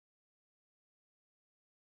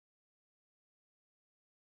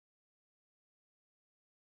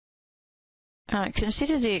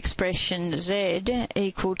Consider the expression z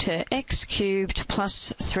equal to x cubed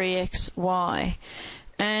plus 3xy.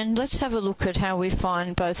 And let's have a look at how we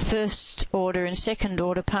find both first order and second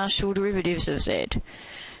order partial derivatives of z.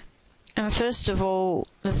 And first of all,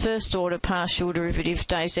 the first order partial derivative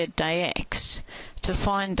dz dx. To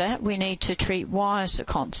find that, we need to treat y as a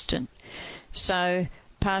constant. So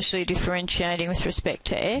partially differentiating with respect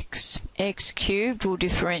to x cubed will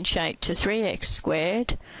differentiate to 3x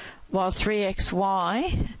squared, while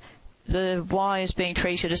 3xy, the y is being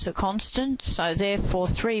treated as a constant, so therefore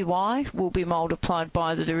 3y will be multiplied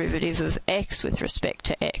by the derivative of x with respect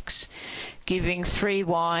to x, giving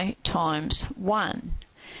 3y times 1.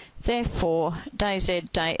 Therefore, dz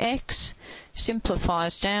dx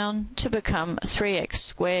simplifies down to become 3x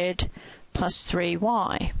squared plus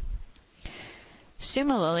 3y.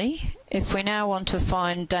 Similarly, if we now want to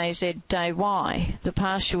find dz dy, the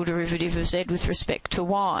partial derivative of z with respect to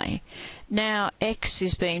y, now x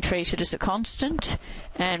is being treated as a constant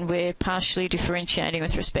and we're partially differentiating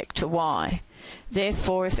with respect to y.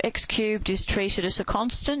 Therefore, if x cubed is treated as a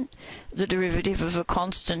constant, the derivative of a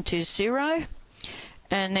constant is 0,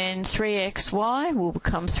 and then 3xy will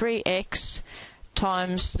become 3x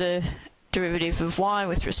times the derivative of y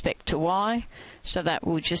with respect to y, so that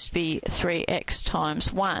will just be 3x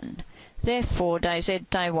times 1. Therefore, dz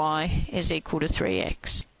dy is equal to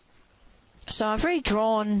 3x. So I've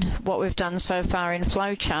redrawn what we've done so far in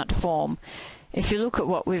flowchart form. If you look at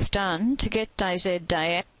what we've done, to get dz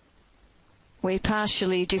dx, we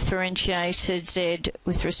partially differentiated z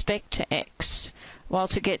with respect to x, while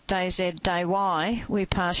to get dz dy, we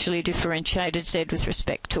partially differentiated z with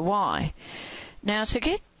respect to y. Now to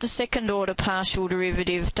get the second order partial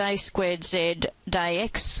derivative d squared z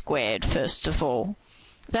dx squared, first of all,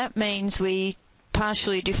 that means we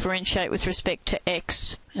partially differentiate with respect to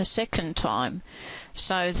x a second time,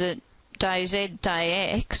 so that dz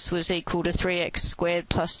dx was equal to 3x squared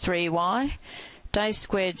plus 3y. d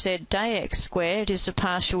squared z dx squared is the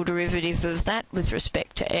partial derivative of that with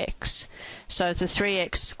respect to x, so the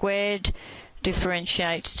 3x squared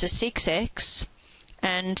differentiates to 6x,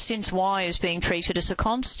 and since y is being treated as a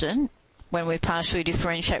constant when we partially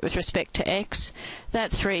differentiate with respect to x,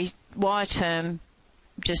 that 3y term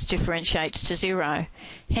just differentiates to 0.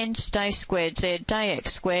 Hence, d squared z dx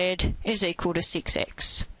squared is equal to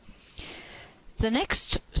 6x. The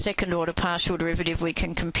next second order partial derivative we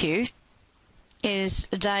can compute is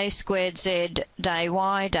d squared z dy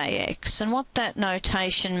dx, and what that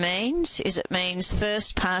notation means is it means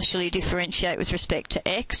first partially differentiate with respect to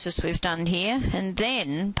x, as we've done here, and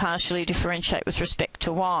then partially differentiate with respect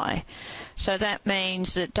to y. So that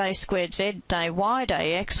means that d squared z dy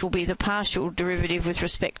dx will be the partial derivative with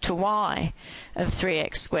respect to y of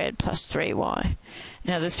 3x squared plus 3y.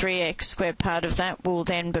 Now the 3x squared part of that will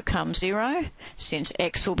then become 0, since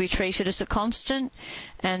x will be treated as a constant,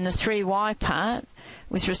 and the 3y part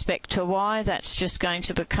with respect to y, that's just going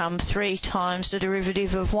to become 3 times the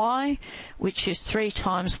derivative of y, which is 3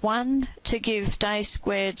 times 1, to give d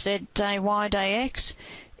squared z dy dx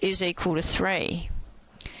is equal to 3.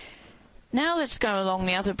 Now let's go along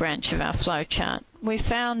the other branch of our flowchart. We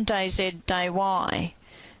found dz dy,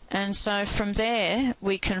 and so from there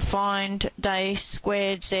we can find d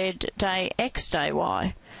squared z dx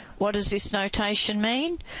dy. What does this notation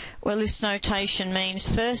mean? Well, this notation means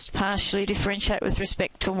first partially differentiate with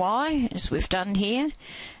respect to y, as we've done here,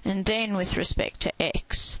 and then with respect to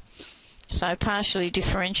x. So partially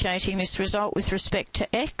differentiating this result with respect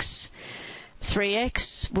to x,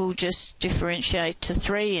 3x will just differentiate to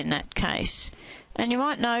 3 in that case. And you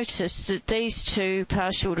might notice that these two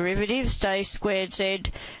partial derivatives, d squared z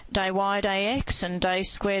dy dx and d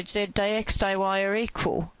squared z dx dy, are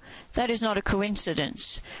equal. That is not a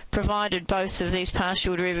coincidence. Provided both of these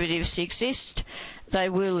partial derivatives exist, they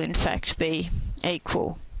will in fact be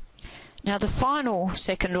equal. Now the final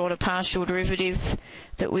second order partial derivative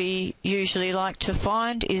that we usually like to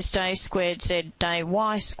find is d squared z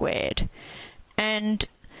dy squared. And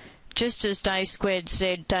just as d squared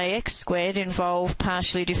z dx squared involved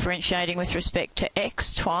partially differentiating with respect to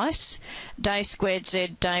x twice, d squared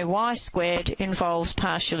z dy squared involves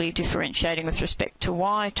partially differentiating with respect to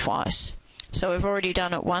y twice. So we've already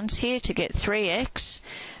done it once here to get 3x,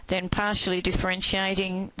 then partially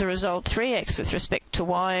differentiating the result 3x with respect to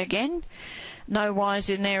y again. No y's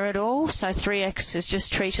in there at all, so 3x is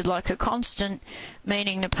just treated like a constant,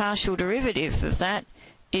 meaning the partial derivative of that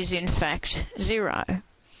is in fact 0.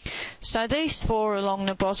 So these four along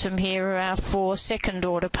the bottom here are our 4 second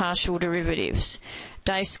order partial derivatives.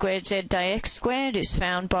 d squared z dx squared is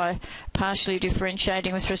found by partially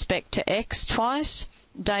differentiating with respect to x twice.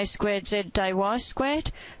 d squared z dy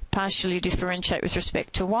squared, partially differentiate with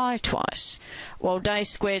respect to y twice, while day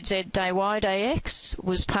squared z day y day x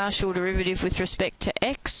was partial derivative with respect to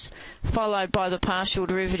x, followed by the partial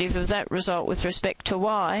derivative of that result with respect to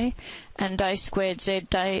y, and day squared z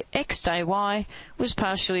day x day y was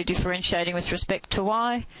partially differentiating with respect to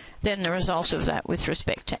y, then the result of that with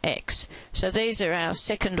respect to x. So these are our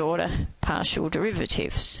second order partial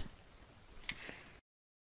derivatives.